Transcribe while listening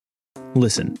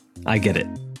Listen, I get it.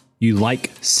 You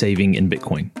like saving in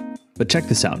Bitcoin. But check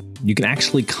this out. You can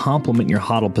actually complement your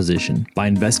HODL position by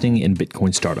investing in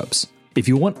Bitcoin startups. If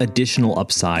you want additional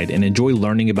upside and enjoy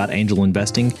learning about angel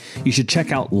investing, you should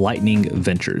check out Lightning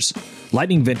Ventures.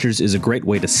 Lightning Ventures is a great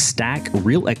way to stack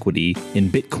real equity in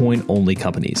Bitcoin-only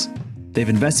companies. They've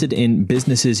invested in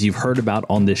businesses you've heard about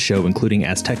on this show, including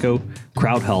Azteco,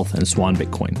 Crowd Health, and Swan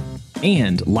Bitcoin.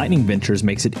 And Lightning Ventures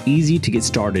makes it easy to get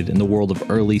started in the world of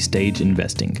early stage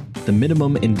investing. The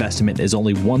minimum investment is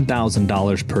only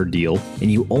 $1,000 per deal,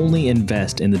 and you only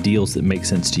invest in the deals that make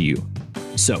sense to you.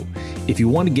 So, if you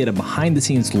want to get a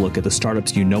behind-the-scenes look at the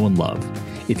startups you know and love,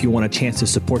 if you want a chance to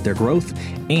support their growth,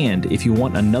 and if you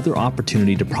want another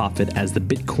opportunity to profit as the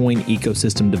Bitcoin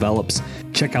ecosystem develops,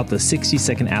 check out the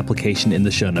 60-second application in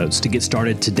the show notes to get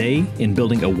started today in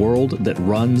building a world that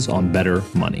runs on better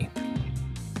money.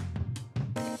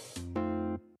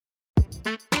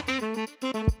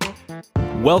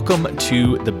 Welcome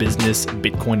to the Business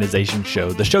Bitcoinization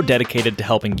Show, the show dedicated to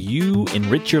helping you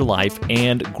enrich your life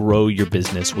and grow your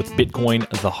business with Bitcoin,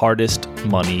 the hardest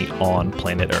money on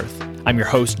planet Earth. I'm your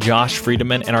host, Josh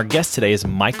Friedeman, and our guest today is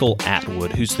Michael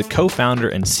Atwood, who's the co-founder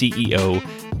and CEO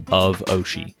of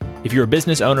Oshi. If you're a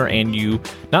business owner and you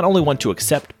not only want to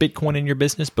accept Bitcoin in your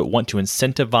business, but want to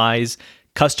incentivize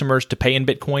customers to pay in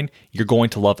Bitcoin, you're going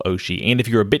to love Oshi. And if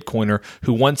you're a Bitcoiner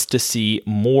who wants to see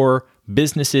more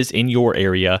businesses in your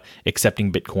area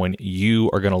accepting Bitcoin, you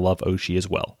are going to love Oshi as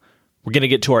well. We're going to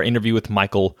get to our interview with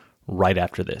Michael right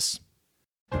after this.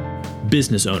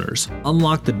 Business owners,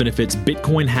 unlock the benefits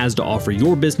Bitcoin has to offer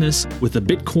your business with the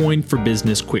Bitcoin for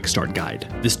Business Quick Start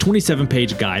Guide. This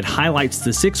 27-page guide highlights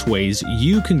the 6 ways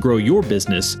you can grow your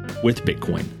business with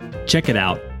Bitcoin. Check it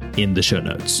out in the show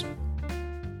notes.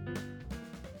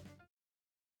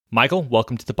 Michael,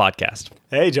 welcome to the podcast.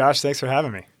 Hey, Josh. Thanks for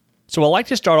having me. So I like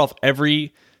to start off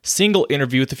every single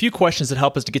interview with a few questions that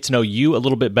help us to get to know you a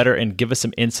little bit better and give us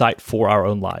some insight for our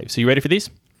own lives. So you ready for these?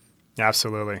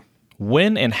 Absolutely.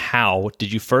 When and how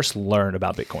did you first learn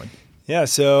about Bitcoin? Yeah,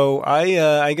 so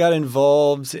I got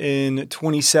involved in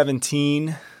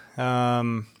 2017,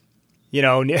 near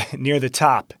the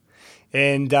top.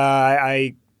 And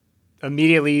I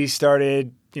immediately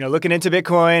started looking into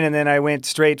Bitcoin, and then I went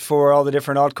straight for all the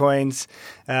different altcoins,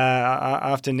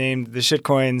 often named the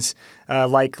shitcoins,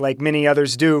 like many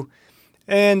others do.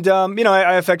 And,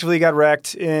 I effectively got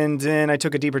wrecked, and then I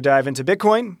took a deeper dive into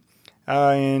Bitcoin.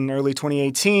 In early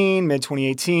 2018,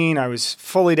 mid-2018, I was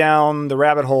fully down the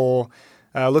rabbit hole,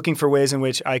 looking for ways in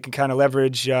which I could kind of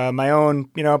leverage my own,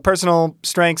 personal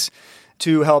strengths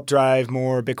to help drive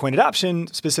more Bitcoin adoption,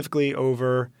 specifically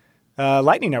over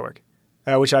Lightning Network,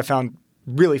 which I found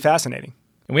really fascinating.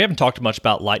 And we haven't talked much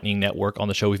about Lightning Network on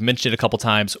the show. We've mentioned it a couple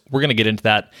times. We're going to get into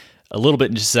that a little bit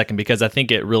in just a second because I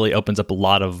think it really opens up a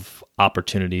lot of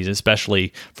opportunities,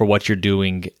 especially for what you're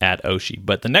doing at Oshi.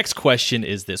 But the next question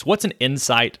is this. What's an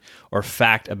insight or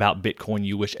fact about Bitcoin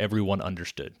you wish everyone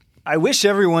understood? I wish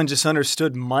everyone just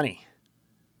understood money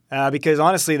because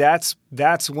honestly, that's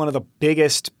one of the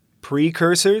biggest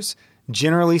precursors,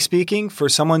 generally speaking, for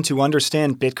someone to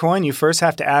understand Bitcoin. You first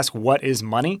have to ask, what is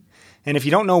money? And if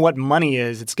you don't know what money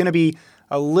is, it's going to be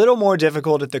a little more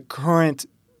difficult at the current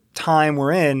time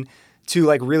we're in to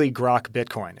really grok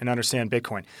Bitcoin and understand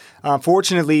Bitcoin.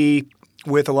 Fortunately,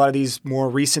 with a lot of these more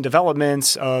recent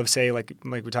developments of, say, like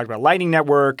we talked about Lightning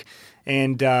Network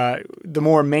and the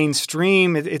more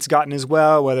mainstream it's gotten as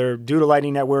well, whether due to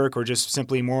Lightning Network or just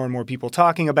simply more and more people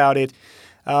talking about it,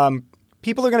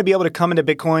 people are going to be able to come into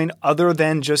Bitcoin other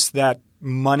than just that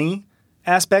money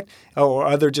aspect or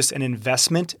other just an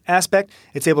investment aspect.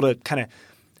 It's able to kind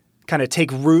of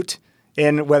take root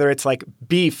in whether it's like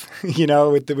beef,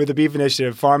 with the beef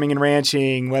initiative, farming and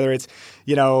ranching, whether it's,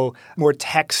 more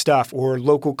tech stuff or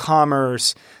local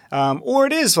commerce, or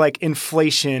it is like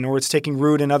inflation or it's taking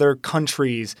root in other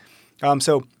countries. I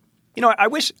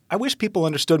wish people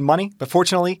understood money, but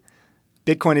fortunately,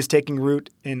 Bitcoin is taking root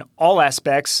in all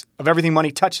aspects of everything money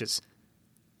touches.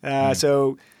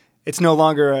 So it's no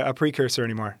longer a precursor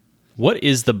anymore. What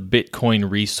is the Bitcoin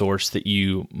resource that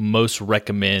you most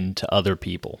recommend to other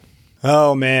people?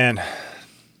 Oh, man.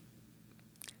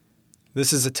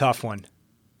 This is a tough one.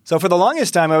 So for the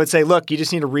longest time, I would say, look, you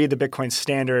just need to read the Bitcoin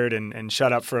Standard and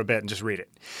shut up for a bit and just read it.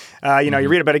 You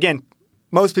read it. But again,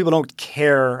 most people don't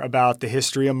care about the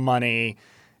history of money.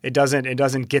 It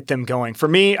doesn't get them going. For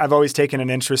me, I've always taken an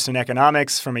interest in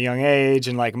economics from a young age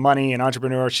and like money and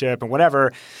entrepreneurship and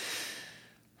whatever.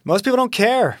 Most people don't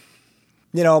care.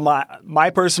 My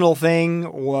personal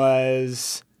thing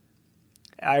was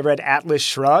I read Atlas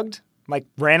Shrugged, like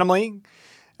randomly.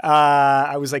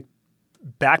 I was like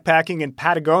backpacking in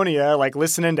Patagonia, like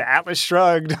listening to Atlas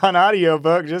Shrugged on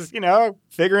audiobook, just,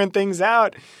 figuring things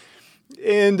out.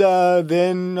 And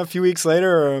then a few weeks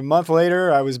later or a month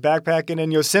later, I was backpacking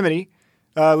in Yosemite,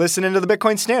 listening to the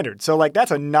Bitcoin Standard. So like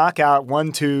that's a knockout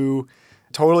 1-2,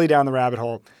 totally down the rabbit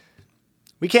hole.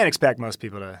 We can't expect most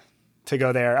people to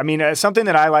go there. I mean, something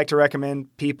that I like to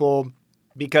recommend people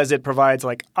because it provides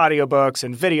like audiobooks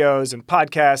and videos and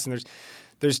podcasts, and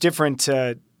there's different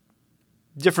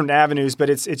avenues, but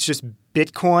it's just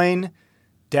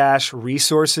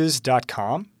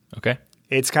bitcoin-resources.com. Okay.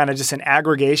 It's kind of just an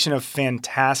aggregation of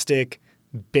fantastic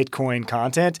Bitcoin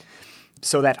content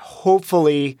so that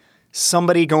hopefully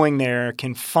somebody going there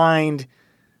can find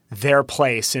their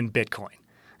place in Bitcoin.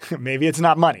 Maybe it's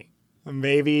not money.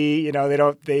 Maybe, they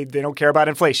don't care about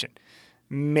inflation.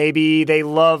 Maybe they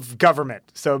love government.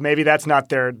 So maybe that's not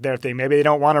their thing. Maybe they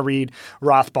don't want to read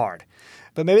Rothbard.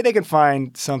 But maybe they can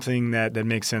find something that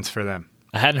makes sense for them.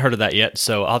 I hadn't heard of that yet,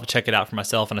 so I'll have to check it out for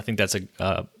myself, and I think that's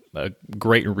a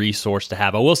great resource to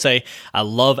have. I will say I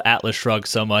love Atlas Shrugged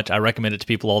so much. I recommend it to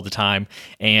people all the time.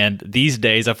 And these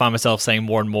days I find myself saying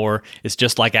more and more, it's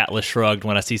just like Atlas Shrugged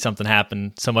when I see something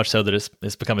happen, so much so that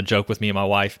it's become a joke with me and my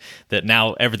wife that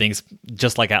now everything's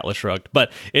just like Atlas Shrugged.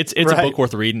 But it's right. A book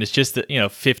worth reading. It's just that,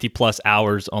 50 plus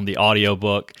hours on the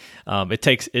audiobook. It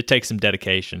takes some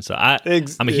dedication. So I'm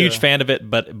a huge fan of it,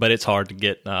 but it's hard to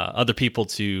get other people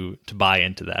to buy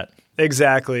into that.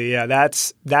 Exactly. Yeah,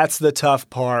 that's the tough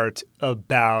part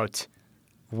about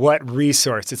what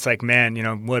resource. It's like, man,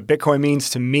 what Bitcoin means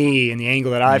to me and the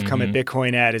angle that I've come at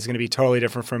Bitcoin at is going to be totally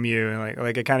different from you. And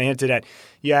like I kind of hinted at,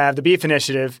 you have the Beef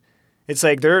Initiative. It's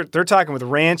like they're talking with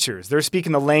ranchers. They're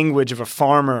speaking the language of a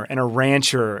farmer and a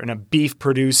rancher and a beef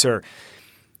producer.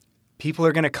 People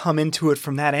are going to come into it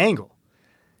from that angle.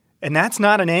 And that's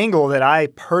not an angle that I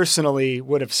personally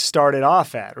would have started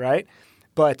off at, right?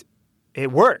 But it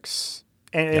works.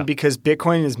 And because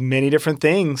Bitcoin is many different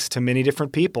things to many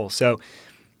different people. So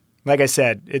like I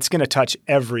said, it's going to touch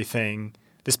everything.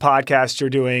 This podcast you're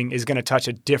doing is going to touch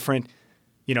a different,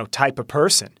 type of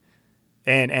person.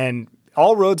 And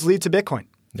all roads lead to Bitcoin.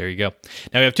 There you go.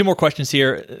 Now we have two more questions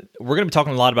here. We're going to be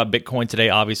talking a lot about Bitcoin today,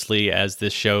 obviously, as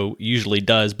this show usually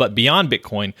does. But beyond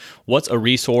Bitcoin, what's a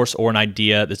resource or an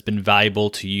idea that's been valuable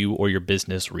to you or your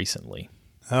business recently?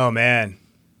 Oh, man.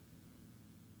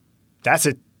 That's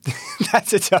a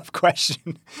tough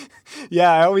question.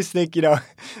 Yeah, I always think,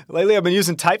 lately I've been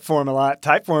using Typeform a lot.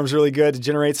 Typeform's really good to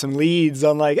generate some leads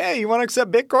on like, hey, you want to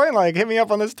accept Bitcoin? Like, hit me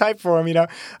up on this Typeform,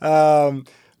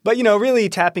 But, really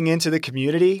tapping into the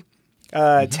community,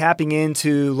 tapping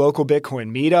into local Bitcoin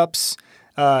meetups,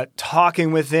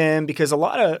 talking with them, because a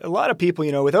lot of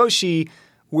people, with Oshi,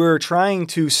 we're trying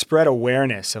to spread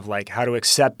awareness of like how to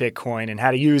accept Bitcoin and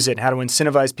how to use it and how to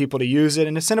incentivize people to use it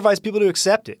and incentivize people to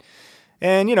accept it.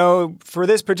 And, for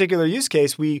this particular use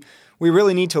case, we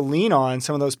really need to lean on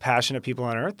some of those passionate people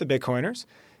on Earth, the Bitcoiners.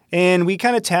 And we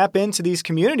kind of tap into these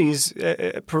communities,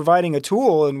 providing a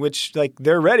tool in which like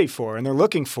they're ready for and they're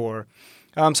looking for.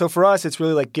 So for us, it's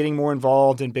really like getting more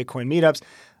involved in Bitcoin meetups.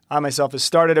 I myself have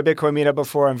started a Bitcoin meetup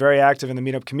before. I'm very active in the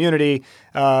meetup community.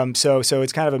 So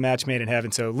it's kind of a match made in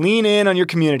heaven. So lean in on your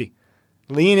community.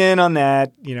 Lean in on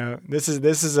that. This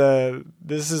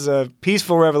is a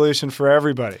peaceful revolution for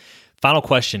everybody. Final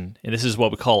question, and this is what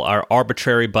we call our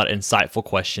arbitrary but insightful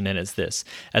question, and it's this.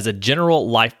 As a general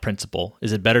life principle,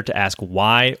 is it better to ask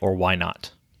why or why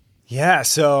not? Yeah,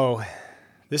 so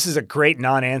this is a great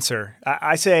non-answer.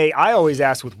 I always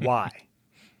ask with why.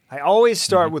 I always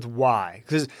start with why,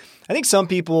 because I think some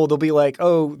people, they'll be like,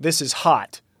 oh, this is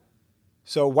hot,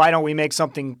 so why don't we make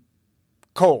something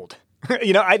cold?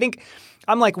 I think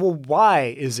I'm like, well,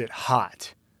 why is it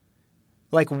hot?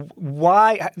 Like,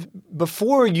 why?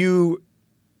 Before you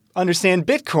understand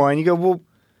Bitcoin, you go, well,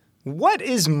 what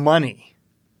is money?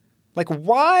 Like,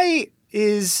 why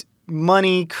is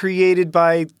money created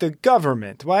by the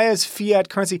government? Why is fiat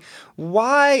currency?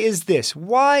 Why is this?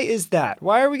 Why is that?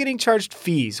 Why are we getting charged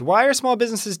fees? Why are small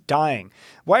businesses dying?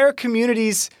 Why are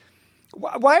communities?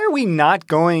 Why are we not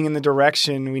going in the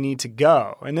direction we need to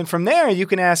go? And then from there, you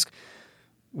can ask,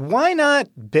 why not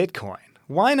Bitcoin?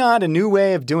 Why not a new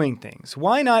way of doing things?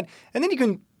 Why not? And then you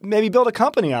can maybe build a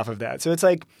company off of that. So it's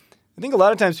like, I think a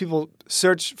lot of times people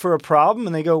search for a problem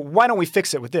and they go, why don't we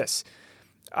fix it with this?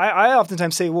 I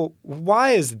oftentimes say, well,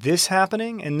 why is this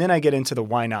happening? And then I get into the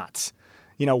why nots.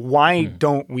 Why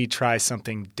don't we try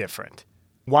something different?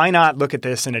 Why not look at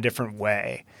this in a different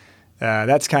way?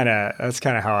 That's kind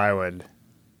of how I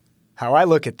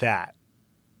look at that.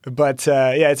 But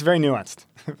yeah, it's very nuanced,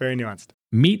 very nuanced.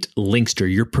 Meet Linkster,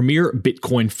 your premier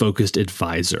Bitcoin-focused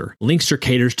advisor. Linkster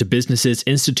caters to businesses,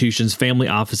 institutions, family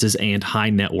offices, and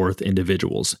high-net-worth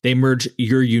individuals. They merge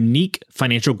your unique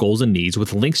financial goals and needs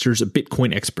with Linkster's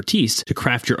Bitcoin expertise to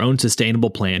craft your own sustainable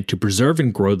plan to preserve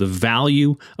and grow the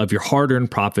value of your hard-earned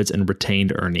profits and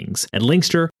retained earnings. At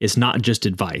Linkster, it's not just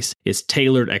advice, it's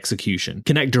tailored execution.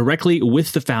 Connect directly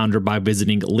with the founder by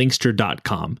visiting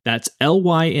linkster.com. That's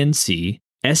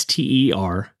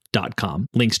LYNCSTER.com.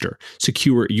 Linkster.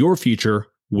 Secure your future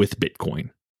with Bitcoin.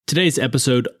 Today's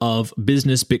episode of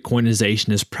Business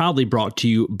Bitcoinization is proudly brought to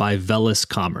you by Velis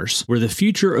Commerce, where the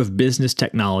future of business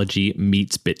technology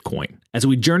meets Bitcoin. As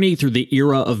we journey through the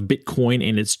era of Bitcoin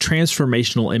and its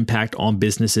transformational impact on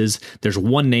businesses, there's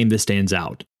one name that stands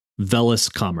out: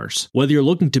 Velis Commerce. Whether you're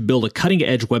looking to build a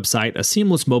cutting-edge website, a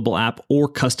seamless mobile app, or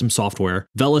custom software,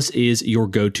 Velis is your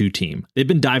go-to team. They've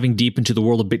been diving deep into the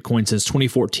world of Bitcoin since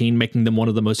 2014, making them one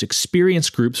of the most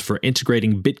experienced groups for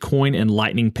integrating Bitcoin and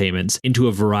Lightning payments into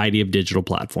a variety of digital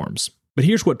platforms. But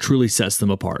here's what truly sets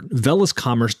them apart. Velis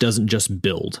Commerce doesn't just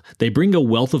build. They bring a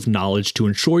wealth of knowledge to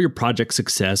ensure your project's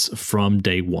success from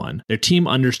day one. Their team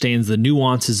understands the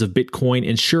nuances of Bitcoin,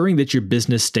 ensuring that your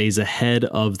business stays ahead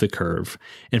of the curve.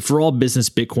 And for all business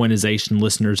Bitcoinization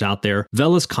listeners out there,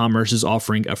 Velis Commerce is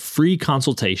offering a free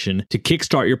consultation to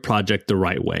kickstart your project the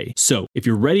right way. So if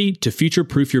you're ready to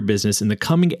future-proof your business in the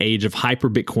coming age of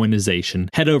hyper-Bitcoinization,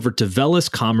 head over to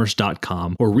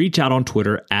veliscommerce.com or reach out on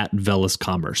Twitter at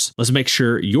veliscommerce. Let's make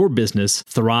sure your business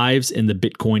thrives in the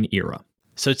Bitcoin era.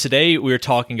 So today we're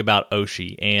talking about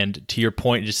Oshi, and to your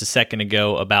point just a second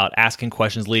ago about asking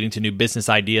questions leading to new business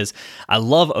ideas, I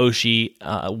love Oshi.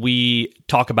 We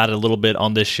talk about it a little bit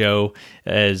on this show,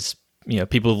 as you know,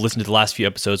 people who've listened to the last few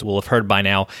episodes will have heard by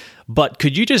now. But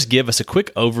could you just give us a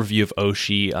quick overview of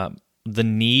Oshi, the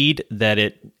need that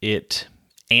it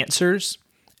answers,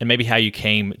 and maybe how you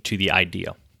came to the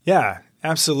idea? Yeah.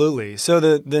 Absolutely. So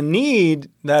the need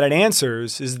that it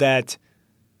answers is that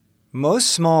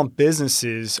most small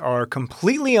businesses are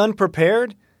completely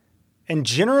unprepared and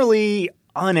generally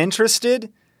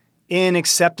uninterested in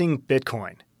accepting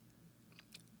Bitcoin.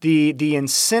 The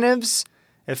incentives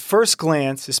at first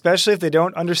glance, especially if they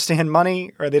don't understand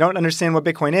money or they don't understand what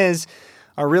Bitcoin is,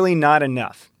 are really not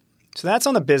enough. So that's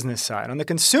on the business side. On the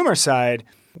consumer side,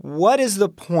 what is the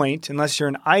point, unless you're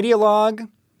an ideologue?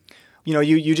 You know,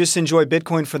 you just enjoy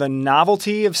Bitcoin for the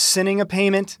novelty of sending a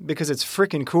payment because it's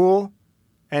freaking cool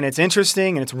and it's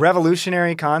interesting and it's a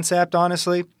revolutionary concept,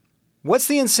 honestly. What's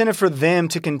the incentive for them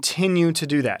to continue to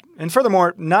do that? And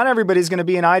furthermore, not everybody's going to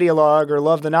be an ideologue or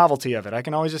love the novelty of it. I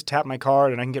can always just tap my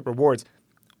card and I can get rewards.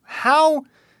 How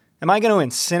am I going to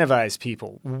incentivize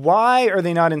people? Why are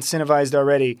they not incentivized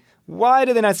already? Why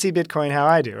do they not see Bitcoin how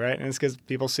I do, right? And it's because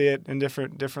people see it in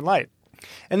different light.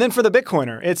 And then for the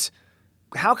Bitcoiner, it's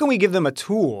how can we give them a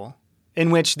tool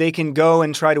in which they can go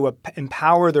and try to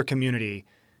empower their community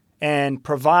and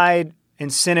provide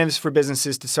incentives for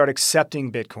businesses to start accepting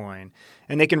Bitcoin?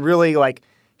 And they can really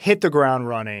hit the ground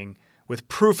running with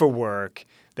proof of work.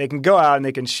 They can go out and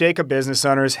they can shake a business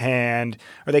owner's hand,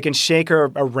 or they can shake a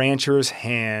rancher's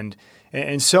hand,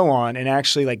 and so on, and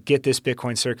actually get this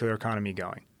Bitcoin circular economy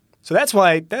going. So that's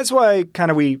why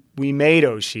kind of we made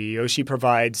Oshi. Oshi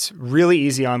provides really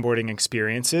easy onboarding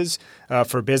experiences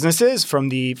for businesses from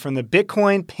the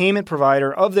Bitcoin payment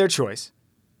provider of their choice.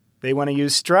 They want to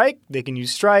use Strike, they can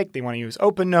use Strike. They want to use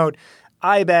OpenNote,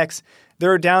 IBEX.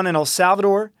 They're down in El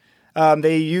Salvador.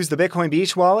 They use the Bitcoin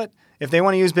Beach wallet. If they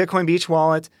want to use Bitcoin Beach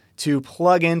wallet to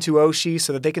plug into Oshi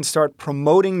so that they can start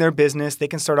promoting their business, they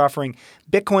can start offering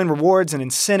Bitcoin rewards and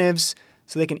incentives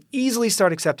so they can easily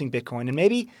start accepting Bitcoin. And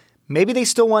maybe they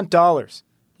still want dollars,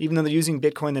 even though they're using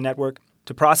Bitcoin, the network,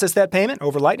 to process that payment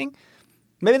over Lightning.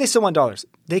 Maybe they still want dollars.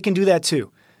 They can do that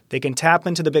too. They can tap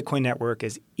into the Bitcoin network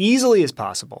as easily as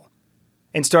possible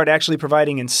and start actually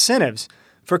providing incentives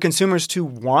for consumers to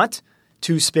want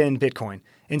to spend Bitcoin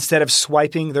instead of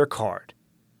swiping their card,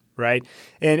 right?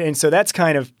 And so that's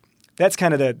kind of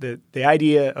the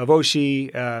idea of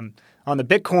Oshi. On the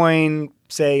Bitcoin,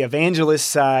 say, evangelist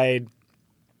side,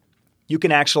 you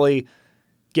can actually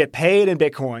get paid in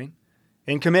Bitcoin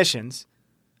in commissions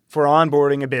for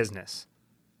onboarding a business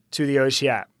to the Oshi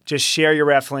app. Just share your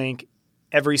ref link.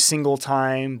 Every single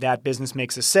time that business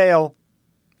makes a sale,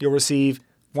 you'll receive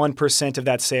 1% of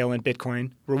that sale in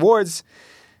Bitcoin rewards.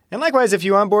 And likewise, if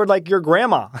you onboard your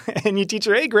grandma and you teach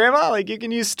her, hey, grandma, you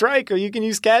can use Strike or you can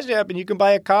use Cash App and you can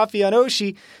buy a coffee on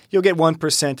Oshi, you'll get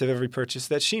 1% of every purchase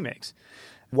that she makes.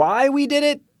 Why we did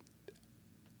it?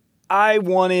 I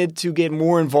wanted to get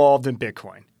more involved in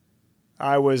Bitcoin.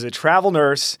 I was a travel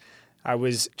nurse. I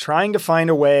was trying to find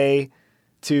a way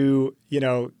to,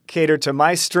 cater to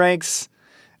my strengths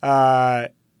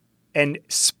and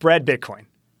spread Bitcoin.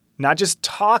 Not just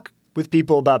talk with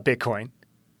people about Bitcoin,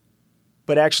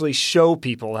 but actually show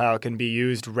people how it can be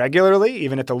used regularly,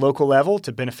 even at the local level,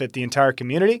 to benefit the entire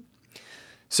community.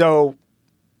 So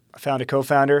I found a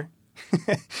co-founder,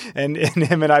 and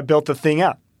him and I built the thing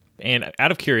out. And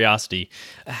out of curiosity,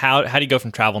 how do you go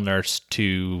from travel nurse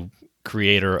to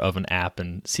creator of an app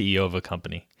and CEO of a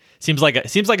company? Seems like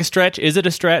a stretch. Is it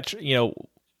a stretch?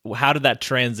 How did that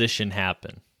transition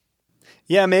happen?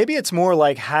 Yeah, maybe it's more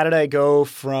like, how did I go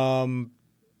from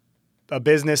a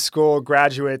business school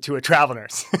graduate to a travel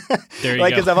nurse? There you go.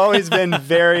 Because I've always been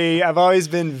very,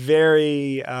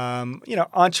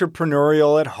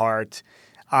 entrepreneurial at heart.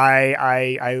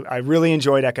 I really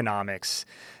enjoyed economics.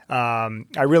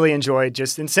 I really enjoyed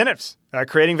just incentives,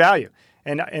 creating value.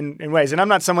 And in ways. And I'm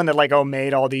not someone that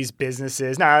made all these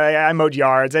businesses. No, I mowed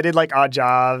yards. I did odd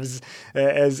jobs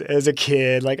as a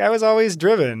kid. I was always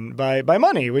driven by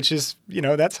money, which is,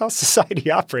 that's how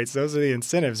society operates. Those are the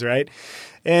incentives, right?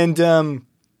 And, I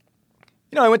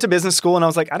went to business school and I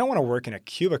was like, I don't want to work in a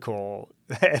cubicle,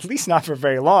 at least not for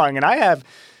very long. And I have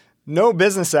no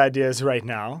business ideas right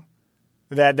now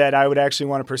that I would actually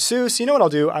want to pursue. So you know what I'll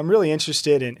do? I'm really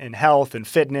interested in health and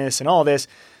fitness and all this.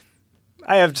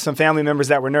 I have some family members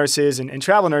that were nurses, and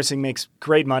travel nursing makes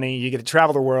great money. You get to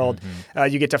travel the world.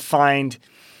 You get to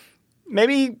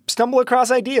maybe stumble across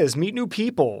ideas, meet new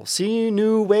people, see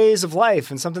new ways of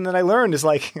life. And something that I learned is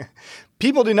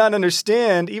people do not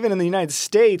understand, even in the United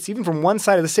States, even from one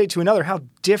side of the state to another, how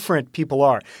different people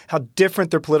are, how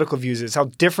different their political views is, how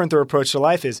different their approach to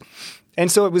life is.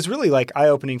 And so it was really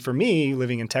eye-opening for me,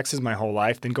 living in Texas my whole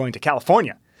life, than going to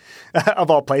California.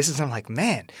 Of all places. I'm like,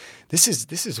 man, this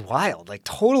is wild,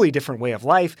 totally different way of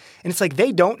life. And it's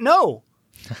they don't know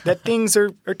that things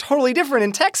are totally different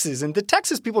in Texas. And the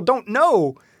Texas people don't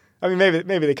know. I mean,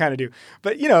 maybe they kind of do.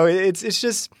 But, it's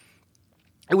just,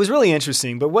 it was really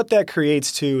interesting. But what that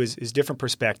creates too is different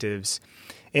perspectives.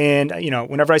 And,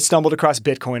 whenever I stumbled across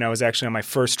Bitcoin, I was actually on my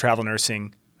first travel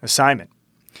nursing assignment.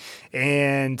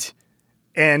 And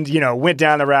went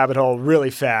down the rabbit hole really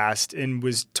fast and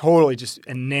was totally just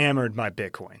enamored by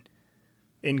Bitcoin,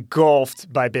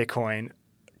 engulfed by Bitcoin,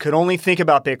 could only think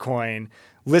about Bitcoin,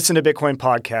 listen to Bitcoin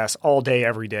podcasts all day,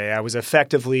 every day. I was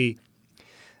effectively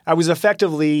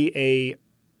a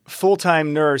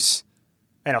full-time nurse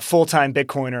and a full-time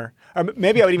Bitcoiner. Or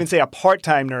maybe I would even say a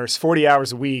part-time nurse, 40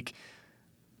 hours a week,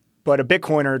 but a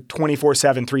Bitcoiner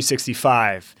 24/7,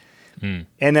 365. And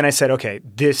then I said, okay,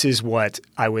 this is what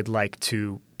I would like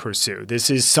to pursue.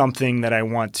 This is something that I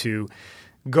want to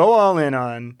go all in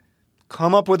on,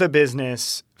 come up with a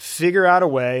business, figure out a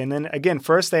way. And then again,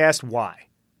 first they asked why.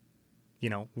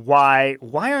 Why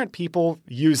aren't people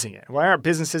using it? Why aren't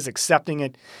businesses accepting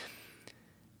it?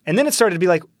 And then it started to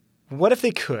be what if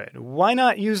they could? Why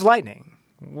not use Lightning?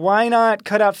 Why not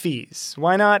cut out fees?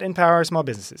 Why not empower small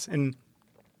businesses? And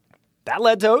that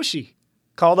led to Oshi.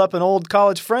 Called up an old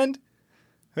college friend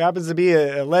who happens to be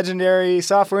a legendary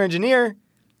software engineer.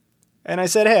 And I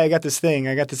said, hey, I got this thing.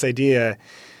 I got this idea.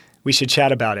 We should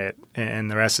chat about it.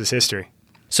 And the rest is history.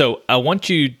 So I want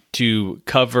you to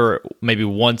cover maybe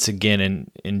once again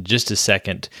in just a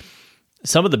second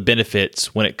some of the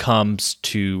benefits when it comes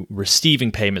to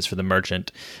receiving payments for the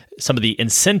merchant, some of the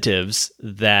incentives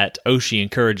that Oshi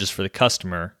encourages for the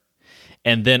customer,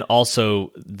 and then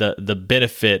also the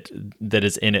benefit that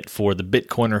is in it for the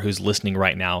Bitcoiner who's listening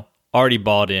right now, already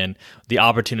bought in, the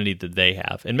opportunity that they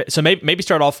have. And so maybe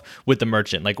start off with the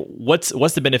merchant. What's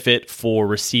the benefit for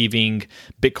receiving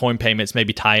Bitcoin payments?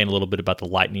 Maybe tie in a little bit about the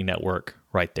Lightning Network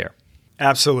right there.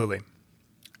 Absolutely.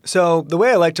 So the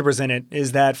way I like to present it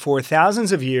is that for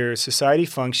thousands of years, society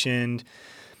functioned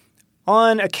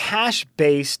on a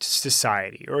cash-based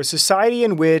society, or a society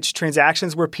in which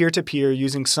transactions were peer-to-peer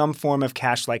using some form of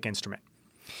cash-like instrument.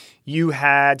 You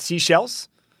had seashells,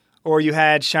 or you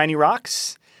had shiny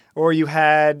rocks, or you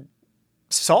had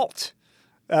salt,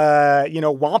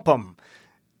 wampum,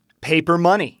 paper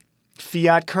money,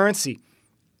 fiat currency.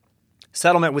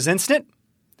 Settlement was instant.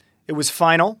 It was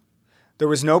final. There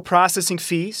was no processing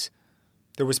fees.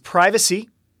 There was privacy,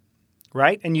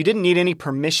 right? And you didn't need any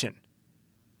permission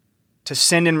to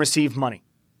send and receive money,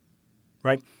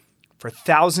 right? For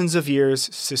thousands of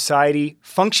years, society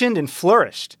functioned and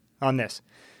flourished on this.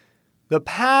 The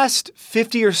past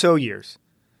 50 or so years,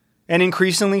 and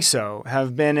increasingly so,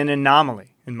 have been an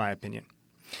anomaly, in my opinion.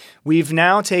 We've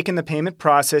now taken the payment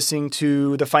processing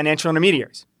to the financial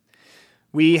intermediaries.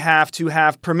 We have to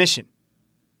have permission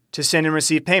to send and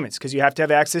receive payments because you have to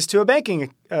have access to a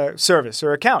banking service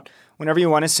or account whenever you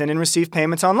want to send and receive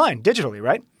payments online, digitally,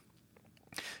 right?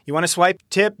 You want to swipe,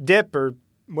 tip, dip, or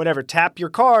whatever, tap your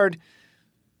card,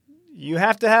 you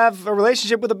have to have a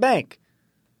relationship with a bank.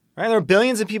 Right? There are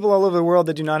billions of people all over the world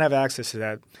that do not have access to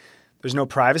that. There's no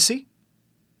privacy,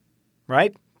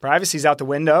 right? Privacy's out the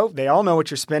window. They all know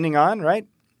what you're spending on, right?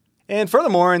 And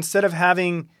furthermore, instead of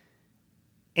having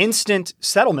instant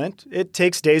settlement, it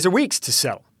takes days or weeks to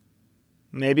settle,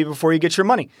 maybe before you get your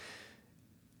money.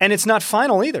 And it's not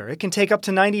final either. It can take up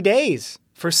to 90 days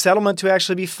for settlement to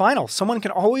actually be final. Someone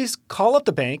can always call up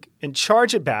the bank and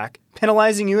charge it back,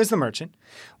 penalizing you as the merchant,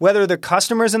 whether the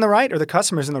customer's in the right or the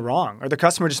customer's in the wrong, or the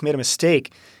customer just made a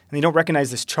mistake and they don't recognize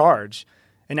this charge,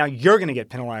 and now you're going to get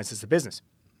penalized as the business.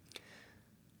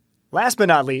 Last but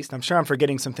not least, I'm sure I'm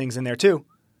forgetting some things in there too,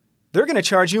 they're going to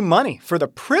charge you money for the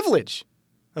privilege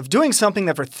of doing something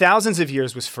that for thousands of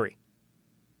years was free.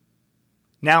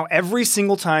 Now, every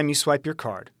single time you swipe your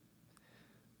card,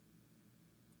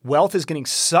 wealth is getting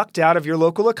sucked out of your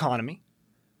local economy,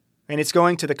 and it's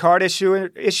going to the card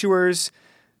issuers,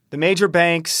 the major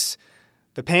banks,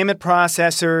 the payment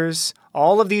processors,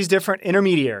 all of these different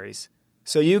intermediaries,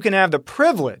 so you can have the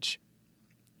privilege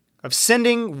of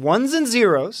sending ones and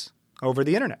zeros over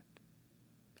the internet.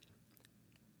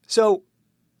 So,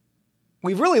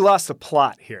 we've really lost the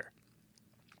plot here.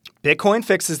 Bitcoin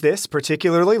fixes this,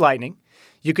 particularly Lightning.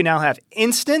 You can now have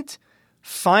instant,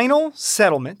 final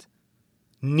settlement,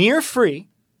 near free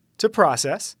to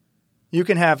process. You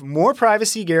can have more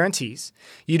privacy guarantees.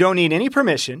 You don't need any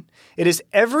permission. It is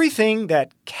everything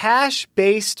that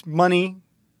cash-based money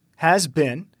has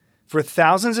been for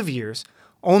thousands of years,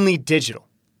 only digital.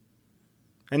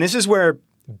 And this is where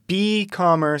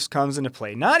B-commerce comes into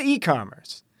play, not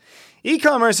e-commerce.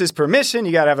 E-commerce is permission.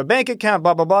 You got to have a bank account,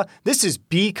 blah, blah, blah. This is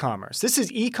B-commerce. This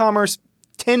is e-commerce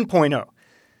 10.0.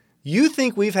 You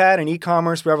think we've had an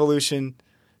e-commerce revolution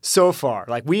so far?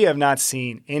 Like, we have not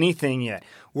seen anything yet.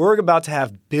 We're about to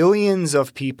have billions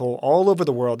of people all over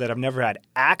the world that have never had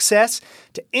access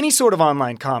to any sort of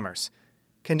online commerce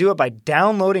can do it by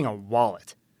downloading a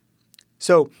wallet.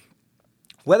 So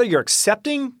whether you're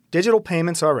accepting digital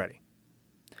payments already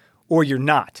or you're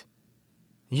not,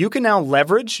 you can now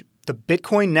leverage the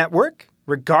Bitcoin network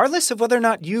regardless of whether or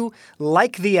not you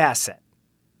like the asset.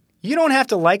 You don't have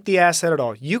to like the asset at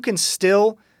all. You can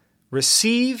still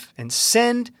receive and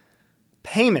send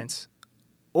payments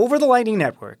over the Lightning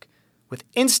Network with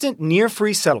instant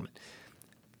near-free settlement.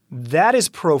 That is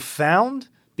profound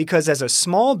because as a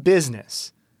small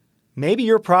business, maybe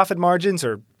your profit margins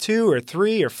are 2 or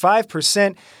 3 or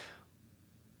 5%.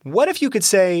 What if you could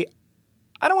say,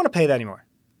 I don't want to pay that anymore.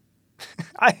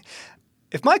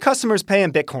 If my customers pay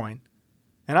in Bitcoin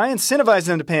and I incentivize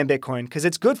them to pay in Bitcoin because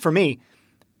it's good for me,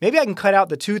 maybe I can cut out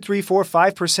the 2, 3, 4,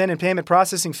 5% in payment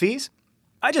processing fees.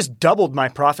 I just doubled my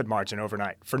profit margin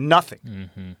overnight for nothing.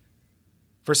 Mm-hmm.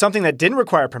 For something that didn't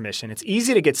require permission. It's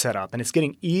easy to get set up, and it's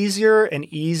getting easier and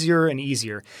easier and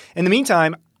easier. In the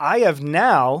meantime, I have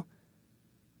now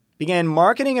began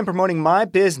marketing and promoting my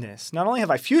business. Not only have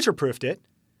I future-proofed it,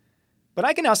 but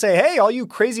I can now say, hey, all you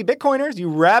crazy Bitcoiners, you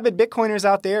rabid Bitcoiners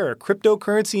out there, or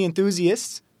cryptocurrency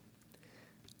enthusiasts,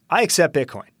 I accept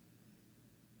Bitcoin.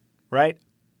 Right?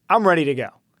 I'm ready to go.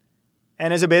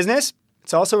 And as a business,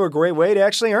 it's also a great way to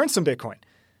actually earn some Bitcoin.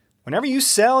 Whenever you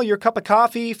sell your cup of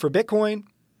coffee for Bitcoin,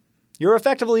 you're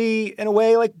effectively, in a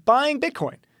way, like buying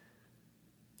Bitcoin.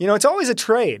 You know, it's always a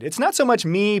trade. It's not so much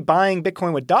me buying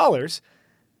Bitcoin with dollars.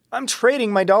 I'm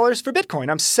trading my dollars for Bitcoin.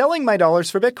 I'm selling my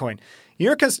dollars for Bitcoin.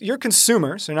 Your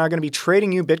consumers are now going to be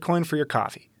trading you Bitcoin for your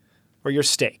coffee or your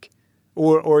steak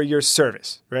or your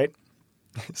service, right?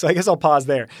 So I guess I'll pause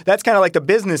there. That's kind of like the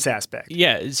business aspect.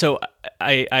 Yeah, so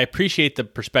I appreciate the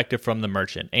perspective from the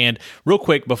merchant. And real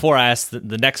quick, before I ask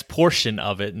the next portion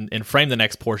of it and frame the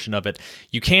next portion of it,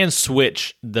 you can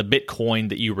switch the Bitcoin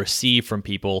that you receive from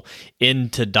people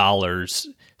into dollars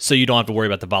so you don't have to worry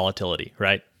about the volatility,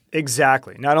 right?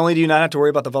 Exactly. Not only do you not have to worry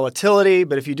about the volatility,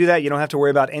 but if you do that, you don't have to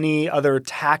worry about any other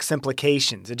tax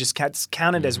implications. It just gets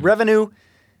counted as revenue,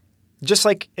 just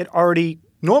like it already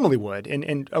normally would.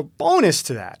 And a bonus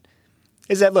to that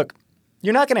is that, look,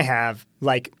 you're not going to have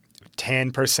like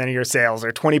 10% of your sales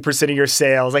or 20% of your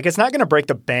sales. Like, it's not going to break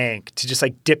the bank to just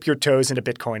like dip your toes into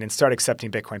Bitcoin and start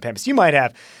accepting Bitcoin payments. You might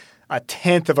have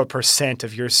 0.1%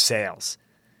 of your sales.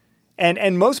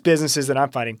 And most businesses that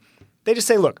I'm finding, they just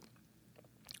say, look,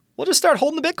 we'll just start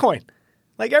holding the Bitcoin.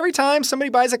 Like, every time somebody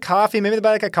buys a coffee, maybe they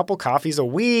buy like a couple coffees a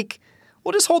week,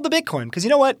 we'll just hold the Bitcoin. Because you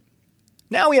know what?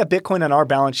 Now we have Bitcoin on our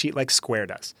balance sheet like Square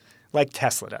does, like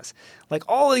Tesla does, like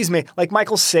all of these, like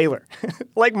Michael Saylor,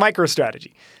 like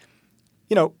MicroStrategy.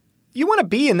 You know, you want to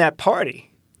be in that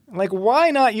party. Like,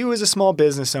 why not you as a small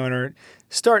business owner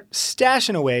start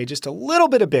stashing away just a little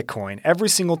bit of Bitcoin every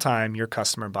single time your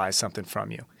customer buys something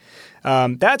from you?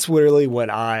 That's really what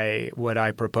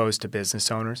I propose to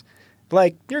business owners.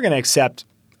 Like, you're going to accept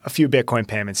a few Bitcoin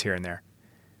payments here and there.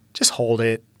 Just hold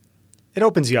it. It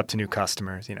opens you up to new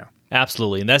customers,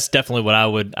 Absolutely. And that's definitely what I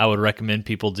would recommend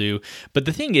people do. But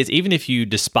the thing is, even if you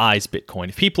despise Bitcoin,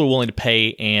 if people are willing to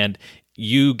pay and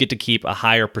you get to keep a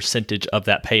higher percentage of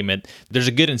that payment, there's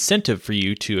a good incentive for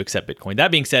you to accept Bitcoin.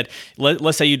 That being said,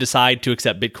 let's say you decide to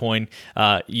accept Bitcoin.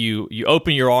 You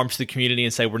open your arms to the community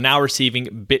and say, we're now receiving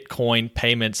Bitcoin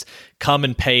payments. Come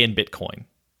and pay in Bitcoin.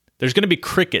 There's going to be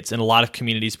crickets in a lot of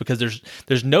communities because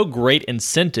there's no great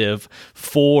incentive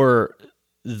for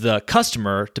the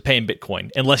customer to pay in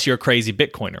Bitcoin unless you're a crazy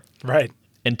Bitcoiner. Right.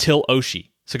 Until Oshi.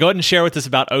 So go ahead and share with us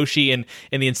about Oshi and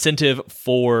the incentive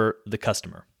for the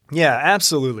customer. Yeah,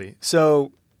 absolutely.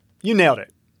 So you nailed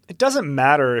it. It doesn't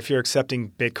matter if you're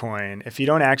accepting Bitcoin if you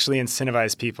don't actually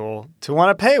incentivize people to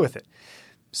want to pay with it.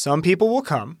 Some people will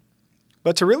come,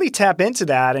 but to really tap into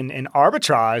that and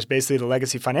arbitrage basically the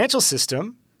legacy financial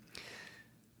system,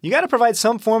 you got to provide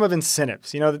some form of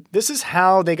incentives. This is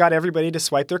how they got everybody to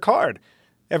swipe their card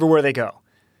everywhere they go.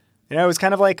 It was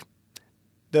kind of like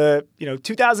the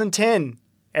 2010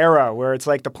 era where it's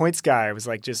like the points guy was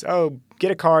like just,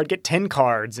 get a card, get 10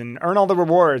 cards and earn all the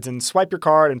rewards and swipe your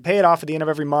card and pay it off at the end of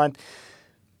every month.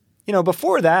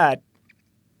 Before that,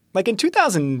 like in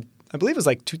 2000, I believe it was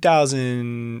like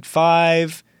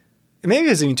 2005, maybe it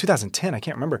was even 2010, I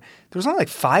can't remember. There was only like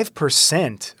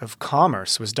 5% of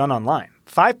commerce was done online.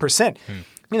 5%.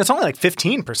 It's only like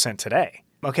 15% today.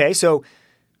 Okay, so,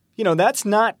 that's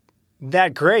not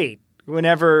that great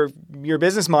whenever your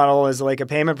business model is like a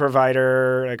payment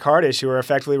provider, a card issuer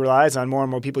effectively relies on more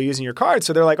and more people using your card.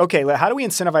 So they're like, okay, how do we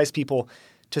incentivize people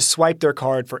to swipe their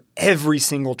card for every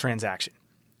single transaction,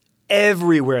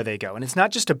 everywhere they go? And it's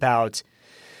not just about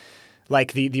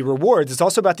like the rewards. It's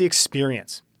also about the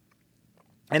experience.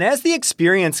 And as the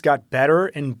experience got better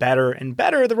and better and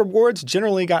better, the rewards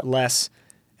generally got less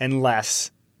and less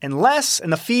and less,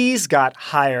 and the fees got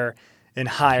higher and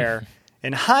higher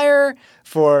and higher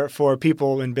for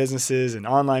people in businesses and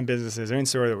online businesses or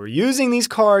in-store that were using these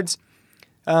cards.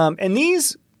 And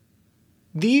these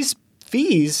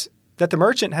fees that the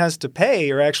merchant has to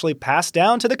pay are actually passed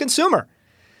down to the consumer.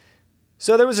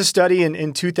 So there was a study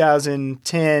in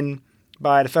 2010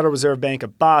 by the Federal Reserve Bank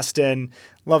of Boston.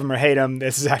 Love them or hate them.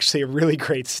 This is actually a really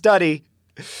great study.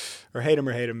 Or hate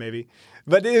them maybe.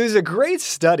 But it was a great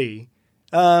study.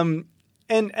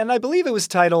 And I believe it was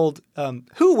titled,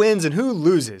 Who Wins and Who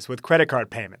Loses with Credit Card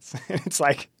Payments? It's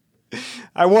like,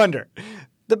 I wonder.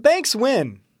 The banks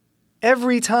win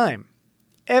every time.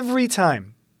 Every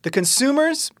time. The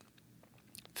consumers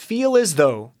feel as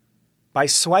though by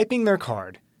swiping their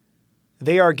card,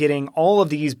 they are getting all of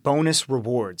these bonus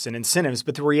rewards and incentives.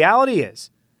 But the reality is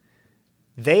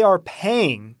they are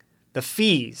paying the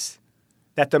fees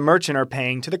that the merchant are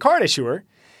paying to the card issuer.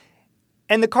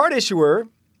 And the card issuer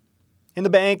and the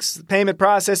banks, the payment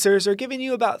processors are giving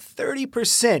you about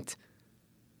 30%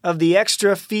 of the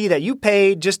extra fee that you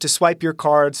paid just to swipe your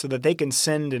card so that they can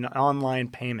send an online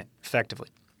payment effectively.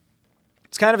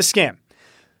 It's kind of a scam.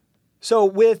 So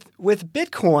with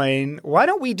Bitcoin, why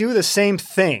don't we do the same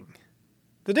thing?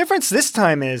 The difference this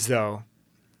time is, though,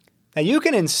 that you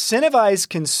can incentivize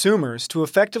consumers to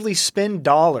effectively spend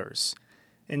dollars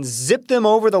and zip them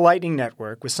over the Lightning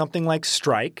Network with something like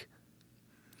Strike,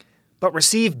 but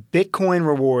receive Bitcoin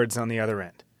rewards on the other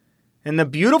end. And the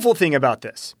beautiful thing about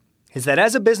this is that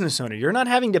as a business owner, you're not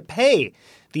having to pay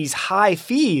these high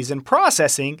fees in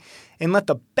processing and let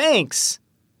the banks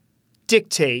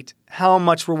dictate how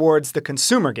much rewards the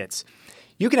consumer gets.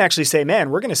 You can actually say,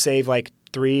 man, we're going to save like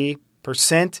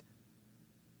 3%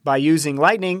 by using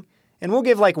Lightning, and we'll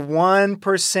give like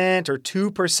 1% or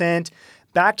 2%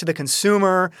 back to the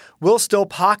consumer. We'll still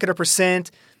pocket a percent.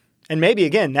 And maybe,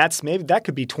 again, that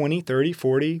could be 20, 30,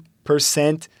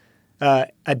 40%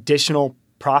 additional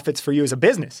profits for you as a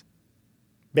business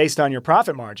based on your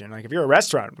profit margin. Like if you're a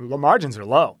restaurant, the margins are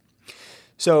low.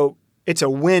 So it's a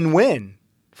win-win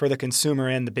for the consumer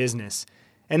and the business.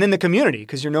 And then the community,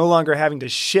 because you're no longer having to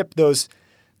ship those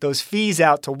fees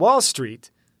out to Wall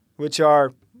Street, which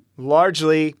are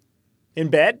largely in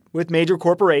bed with major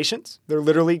corporations. They're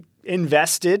literally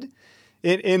invested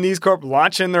in these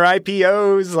launching their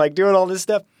IPOs, like doing all this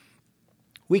stuff.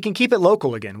 We can keep it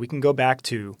local again. We can go back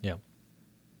to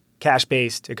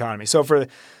cash-based economy. So for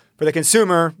the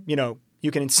consumer,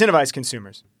 you can incentivize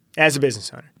consumers as a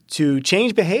business owner to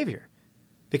change behavior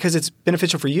because it's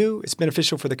beneficial for you, it's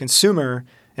beneficial for the consumer,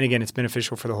 And again, it's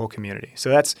beneficial for the whole community. So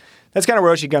that's kind of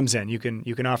where Oshi comes in. You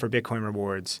can offer Bitcoin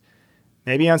rewards,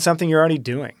 maybe on something you're already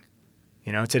doing.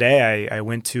 Today I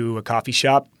went to a coffee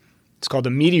shop. It's called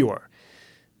the Meteor.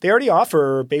 They already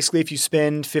offer, basically, if you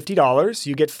spend $50,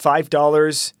 you get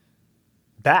 $5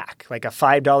 back, like a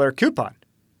 $5 coupon.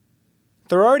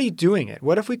 They're already doing it.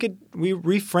 What if we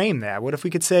reframe that? What if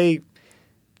we could say,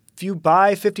 if you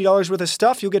buy $50 worth of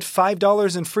stuff, you'll get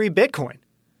 $5 in free Bitcoin?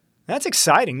 That's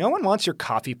exciting. No one wants your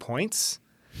coffee points.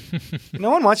 No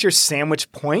one wants your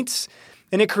sandwich points.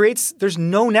 And there's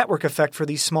no network effect for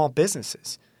these small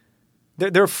businesses.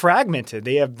 They're fragmented.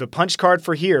 They have the punch card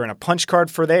for here and a punch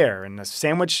card for there and a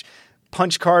sandwich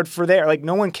punch card for there. Like,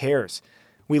 no one cares.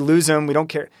 We lose them. We don't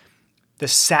care. The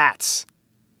sats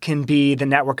can be the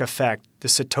network effect, the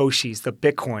Satoshis, the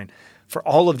Bitcoin for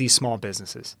all of these small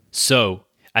businesses. So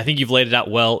I think you've laid it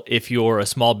out well. If you're a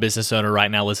small business owner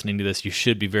right now listening to this, you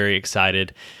should be very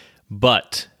excited.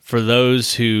 But for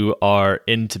those who are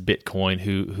into Bitcoin,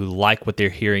 who like what they're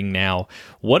hearing now,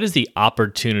 what is the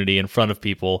opportunity in front of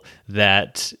people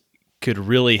that could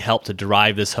really help to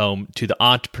drive this home to the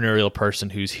entrepreneurial person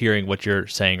who's hearing what you're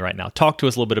saying right now? Talk to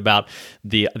us a little bit about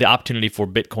the opportunity for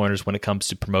Bitcoiners when it comes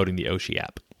to promoting the Oshi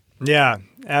app. Yeah,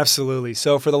 absolutely.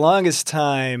 So for the longest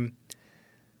time,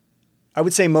 I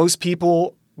would say most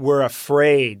people were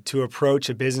afraid to approach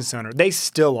a business owner. They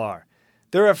still are.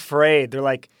 They're afraid. They're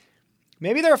like,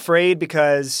 maybe they're afraid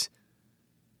because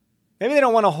maybe they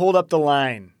don't want to hold up the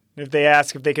line if they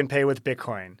ask if they can pay with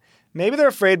Bitcoin. Maybe they're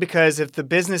afraid because if the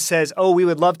business says, oh, we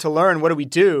would love to learn, what do we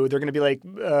do? They're going to be like,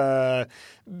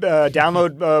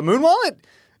 download Moon Wallet?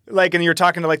 Like, and you're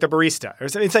talking to like the barista or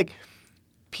something. It's like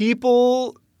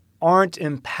people aren't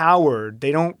empowered.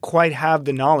 They don't quite have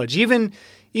the knowledge. Even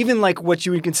like what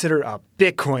you would consider a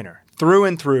Bitcoiner through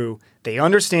and through, they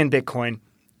understand Bitcoin.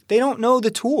 They don't know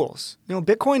the tools.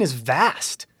 Bitcoin is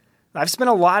vast. I've spent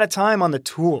a lot of time on the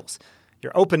tools.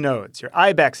 Your open nodes, your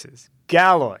IBEXs,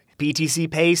 Galloy,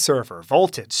 BTC Pay Server,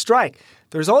 Voltage, Strike.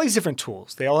 There's all these different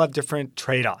tools. They all have different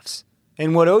trade-offs.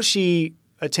 And what Oshi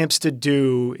attempts to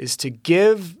do is to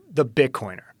give the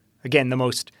Bitcoiner, again,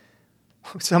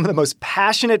 some of the most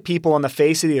passionate people on the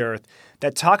face of the earth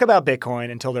that talk about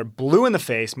Bitcoin until they're blue in the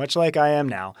face, much like I am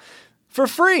now, for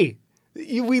free.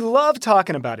 We love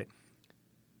talking about it.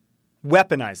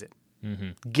 Weaponize it.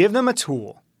 Mm-hmm. Give them a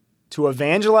tool to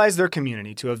evangelize their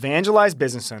community, to evangelize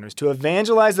business owners, to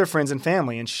evangelize their friends and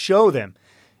family, and show them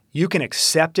you can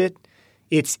accept it.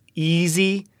 It's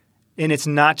easy, and it's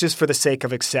not just for the sake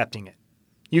of accepting it.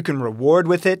 You can reward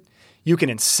with it. You can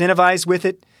incentivize with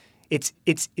it. It's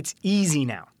easy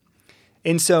now.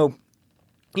 And so,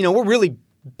 we're really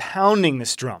pounding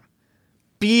this drum,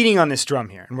 beating on this drum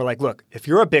here. And we're like, look, if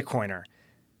you're a Bitcoiner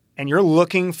and you're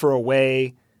looking for a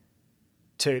way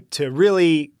to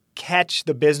really catch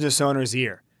the business owner's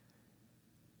ear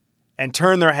and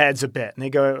turn their heads a bit, and they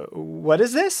go, what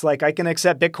is this? Like, I can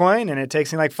accept Bitcoin and it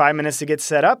takes me like 5 minutes to get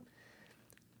set up.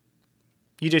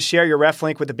 You just share your ref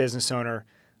link with the business owner,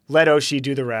 let Oshi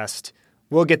do the rest.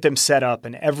 We'll get them set up,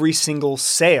 and every single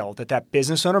sale that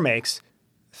business owner makes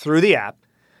through the app,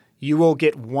 you will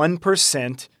get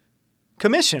 1%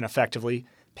 commission effectively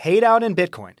paid out in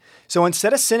Bitcoin. So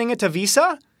instead of sending it to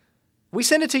Visa, we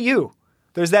send it to you.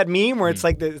 There's that meme where it's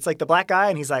like the black guy,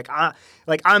 and he's like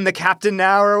I'm the captain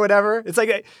now or whatever. It's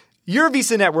like you're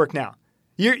Visa Network now.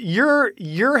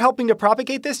 You're helping to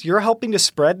propagate this. You're helping to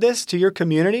spread this to your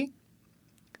community.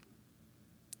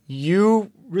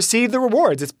 You receive the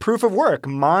rewards. It's proof of work.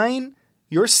 Mine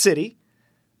your city,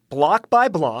 block by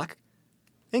block,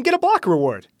 and get a block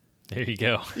reward. There you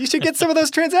go. You should get some of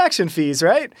those transaction fees,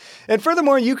 right? And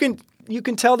furthermore, you can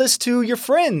tell this to your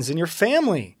friends and your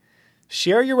family.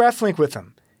 Share your ref link with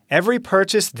them. Every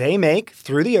purchase they make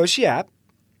through the Oshi app,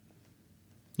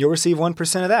 you'll receive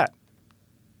 1% of that.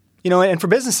 And for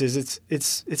businesses,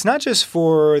 it's not just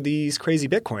for these crazy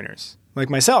Bitcoiners like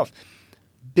myself.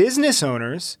 Business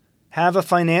owners have a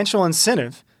financial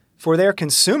incentive for their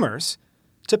consumers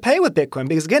to pay with Bitcoin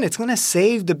because, again, it's going to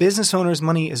save the business owners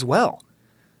money as well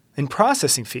in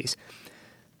processing fees.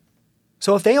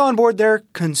 So if they onboard their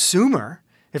consumer,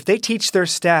 if they teach their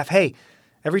staff, hey,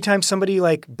 every time somebody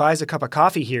buys a cup of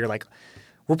coffee here,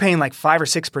 we're paying 5 or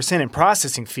 6% in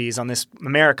processing fees on this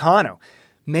Americano.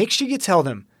 Make sure you tell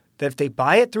them that if they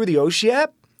buy it through the Oshi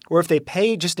app or if they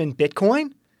pay just in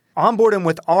Bitcoin, onboard them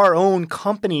with our own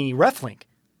company ref link.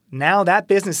 Now that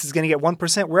business is going to get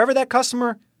 1% wherever that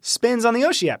customer spends on the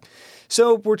Oshi app.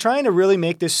 So we're trying to really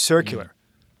make this circular,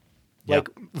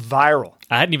 viral.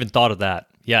 I hadn't even thought of that.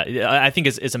 Yeah, I think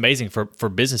it's amazing for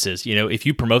businesses. If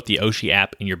you promote the Oshi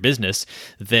app in your business,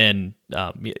 then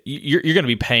you're going to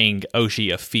be paying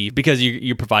Oshi a fee because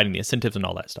you're providing the incentives and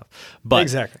all that stuff. But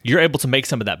Exactly. You're able to make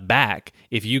some of that back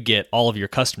if you get all of your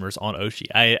customers on Oshi.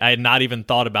 I had not even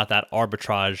thought about that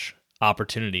arbitrage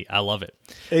opportunity. I love it.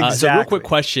 Exactly. So real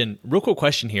quick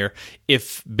question here.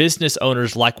 If business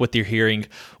owners like what they're hearing,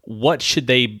 what should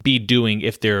they be doing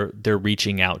if they're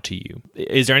reaching out to you?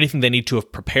 Is there anything they need to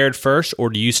have prepared first,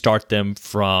 or do you start them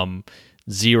from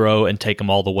zero and take them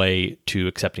all the way to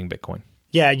accepting Bitcoin?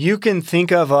 Yeah, you can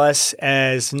think of us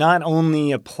as not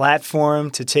only a platform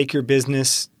to take your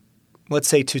business, let's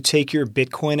say to take your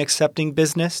Bitcoin accepting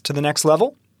business to the next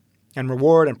level and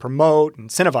reward and promote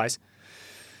and incentivize,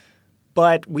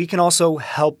 but we can also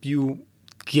help you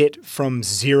get from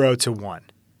 0 to 1.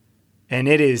 And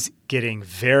it is getting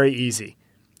very easy.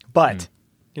 But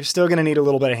you're still going to need a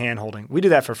little bit of hand-holding. We do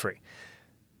that for free.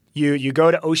 You go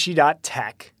to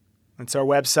oshi.tech. That's our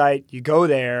website. You go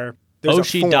there. There's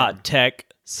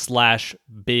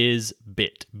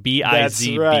oshi.tech/bizbit.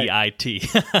 B-I-Z-B-I-T.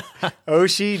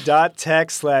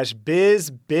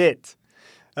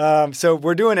 oshi.tech/bizbit. So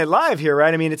we're doing it live here,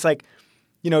 right? I mean, it's like,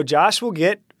 Josh will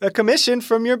get a commission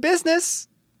from your business,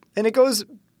 and it goes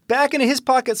back into his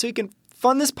pocket so he can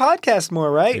fund this podcast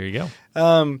more, right? There you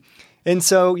go. And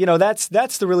so, that's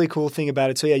the really cool thing about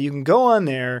it. So yeah, you can go on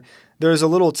there. There's a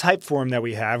little type form that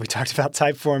we have. We talked about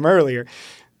type form earlier.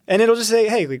 And it'll just say,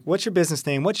 hey, what's your business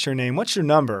name? What's your name? What's your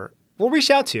number? We'll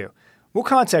reach out to you. We'll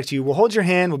contact you. We'll hold your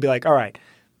hand. We'll be like, all right,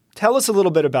 tell us a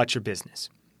little bit about your business.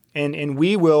 And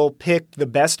we will pick the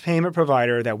best payment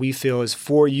provider that we feel is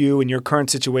for you and your current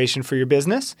situation for your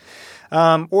business.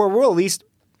 Or we'll at least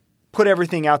put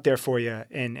everything out there for you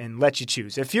and let you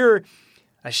choose. If you're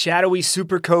a shadowy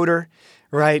super coder,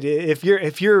 right?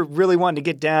 If you're really wanting to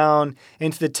get down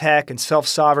into the tech and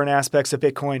self-sovereign aspects of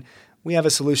Bitcoin, we have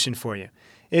a solution for you.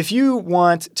 If you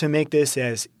want to make this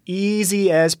as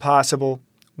easy as possible,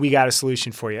 we got a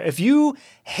solution for you. If you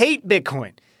hate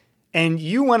Bitcoin and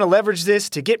you want to leverage this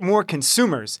to get more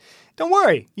consumers, don't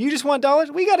worry. You just want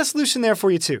dollars? We got a solution there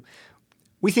for you too.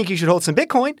 We think you should hold some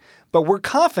Bitcoin, but we're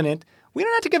confident we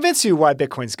don't have to convince you why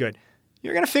Bitcoin's good.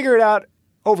 You're going to figure it out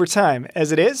over time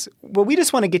as it is, but we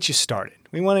just want to get you started.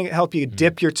 We want to help you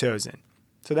dip your toes in.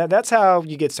 So that's how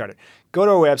you get started. Go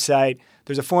to our website.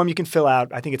 There's a form you can fill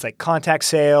out. I think it's like contact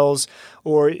sales,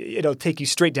 or it'll take you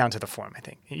straight down to the form, I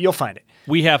think. You'll find it.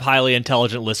 We have highly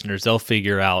intelligent listeners. They'll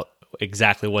figure out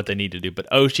exactly what they need to do. But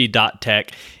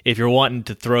oshi.tech, if you're wanting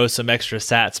to throw some extra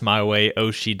sats my way,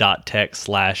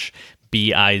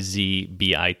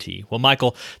 oshi.tech/bizbit. Well,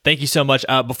 Michael, thank you so much.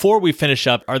 Before we finish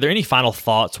up, are there any final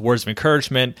thoughts, words of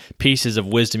encouragement, pieces of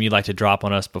wisdom you'd like to drop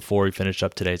on us before we finish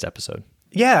up today's episode?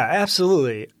 Yeah,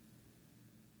 absolutely.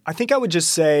 I think I would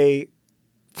just say,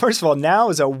 first of all, now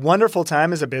is a wonderful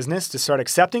time as a business to start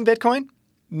accepting Bitcoin.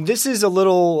 This is a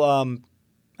little, a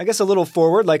little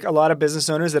forward, like a lot of business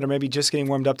owners that are maybe just getting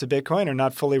warmed up to Bitcoin are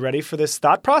not fully ready for this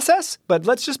thought process. But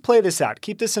let's just play this out.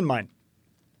 Keep this in mind.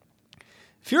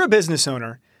 If you're a business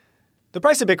owner, the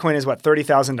price of Bitcoin is what,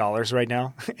 $30,000 right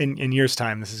now? In years'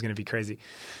 time, this is going to be crazy.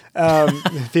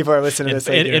 People are listening to this.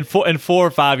 In 4 or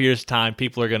 5 years' time,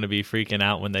 people are going to be freaking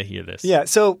out when they hear this. Yeah.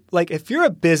 So if you're a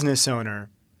business owner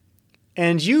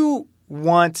and you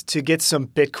want to get some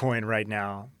Bitcoin right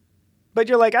now, but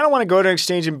you're like, I don't want to go to an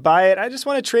exchange and buy it. I just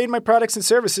want to trade my products and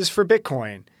services for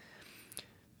Bitcoin.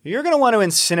 You're going to want to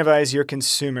incentivize your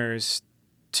consumers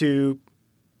to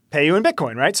pay you in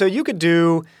Bitcoin, right? So you could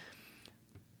do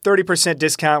 30%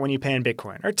 discount when you pay in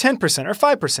Bitcoin, or 10% or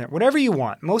 5%, whatever you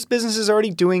want. Most businesses are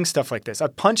already doing stuff like this. A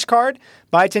punch card,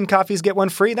 buy 10 coffees, get one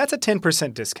free. That's a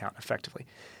 10% discount effectively,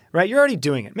 right? You're already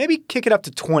doing it. Maybe kick it up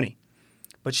to 20,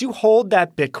 but you hold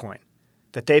that Bitcoin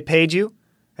that they paid you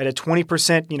at a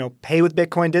 20%, pay with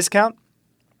Bitcoin discount.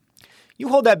 You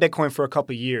hold that Bitcoin for a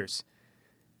couple of years,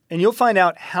 and you'll find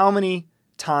out how many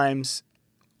times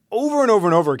over and over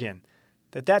and over again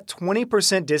that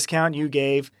 20% discount you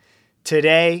gave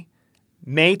today,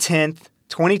 May 10th,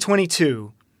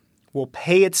 2022, will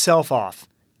pay itself off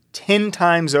 10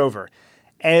 times over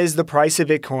as the price of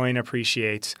Bitcoin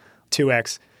appreciates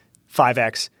 2x,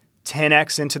 5x,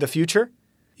 10x into the future.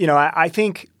 I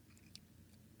think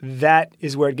that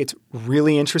is where it gets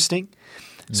really interesting.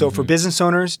 So for business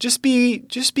owners, just be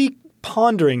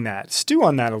pondering that, stew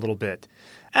on that a little bit.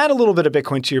 Add a little bit of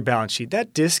Bitcoin to your balance sheet.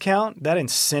 That discount, that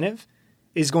incentive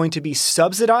is going to be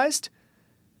subsidized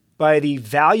by the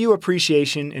value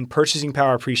appreciation and purchasing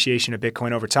power appreciation of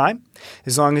Bitcoin over time,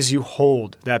 as long as you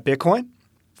hold that Bitcoin.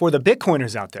 For the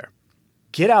Bitcoiners out there,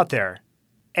 get out there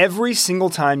every single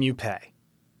time you pay.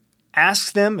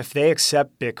 Ask them if they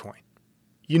accept Bitcoin.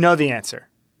 You know the answer,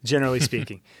 generally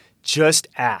speaking. Just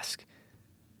ask.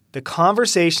 The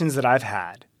conversations that I've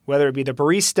had, whether it be the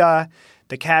barista,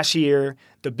 the cashier,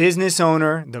 the business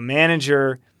owner, the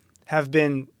manager, have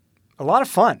been a lot of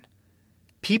fun.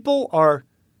 People are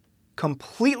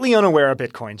completely unaware of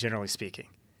Bitcoin, generally speaking.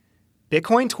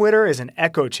 Bitcoin Twitter is an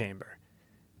echo chamber.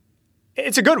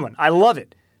 It's a good one. I love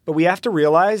it. But we have to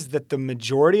realize that the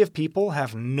majority of people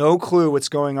have no clue what's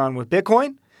going on with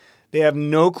Bitcoin. They have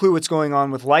no clue what's going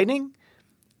on with Lightning.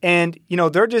 And,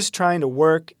 they're just trying to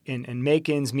work and make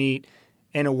ends meet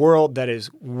in a world that is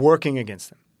working against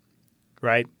them,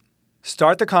 right?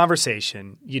 Start the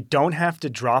conversation. You don't have to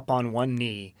drop on one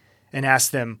knee and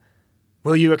ask them,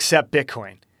 will you accept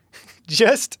Bitcoin?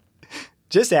 Just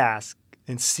ask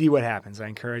and see what happens. I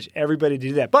encourage everybody to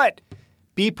do that. But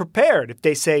be prepared if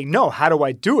they say, no, how do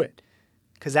I do it?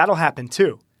 Because that'll happen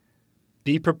too.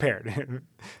 Be prepared.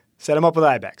 Set them up with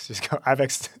IBEX. Just go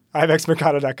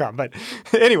ibexmercado.com. But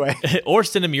anyway. Or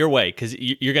send them your way because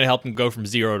you're going to help them go from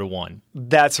 0 to 1.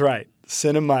 That's right.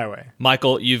 Send them my way.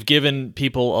 Michael, you've given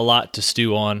people a lot to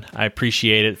stew on. I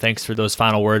appreciate it. Thanks for those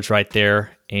final words right there.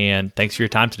 And thanks for your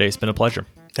time today. It's been a pleasure.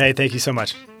 Hey, thank you so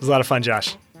much. It was a lot of fun,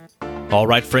 Josh. All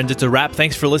right, friends, it's a wrap.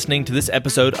 Thanks for listening to this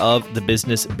episode of the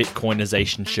Business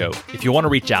Bitcoinization Show. If you want to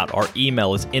reach out, our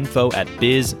email is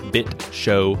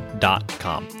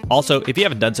info@bizbitshow.com. Also, if you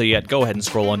haven't done so yet, go ahead and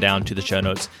scroll on down to the show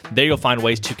notes. There you'll find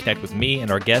ways to connect with me and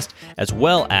our guest, as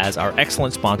well as our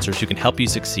excellent sponsors who can help you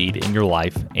succeed in your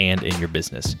life and in your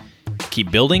business. Keep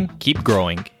building, keep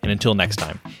growing, and until next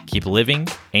time, keep living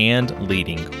and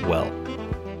leading well.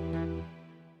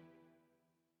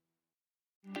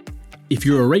 If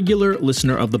you're a regular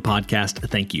listener of the podcast,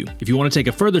 thank you. If you want to take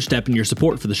a further step in your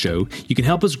support for the show, you can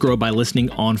help us grow by listening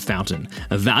on Fountain,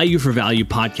 a value-for-value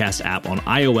podcast app on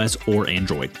iOS or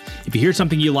Android. If you hear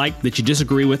something you like that you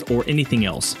disagree with or anything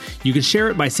else, you can share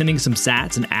it by sending some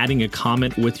sats and adding a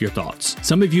comment with your thoughts.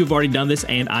 Some of you have already done this,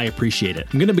 and I appreciate it.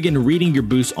 I'm going to begin reading your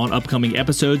boosts on upcoming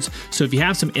episodes, so if you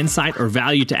have some insight or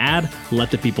value to add, let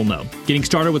the people know. Getting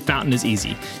started with Fountain is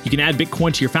easy. You can add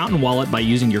Bitcoin to your Fountain wallet by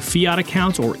using your fiat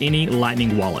accounts or any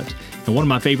Lightning wallet. And one of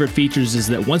my favorite features is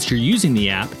that once you're using the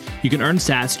app, you can earn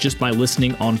sats just by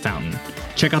listening on Fountain.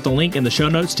 Check out the link in the show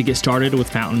notes to get started with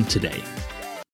Fountain today.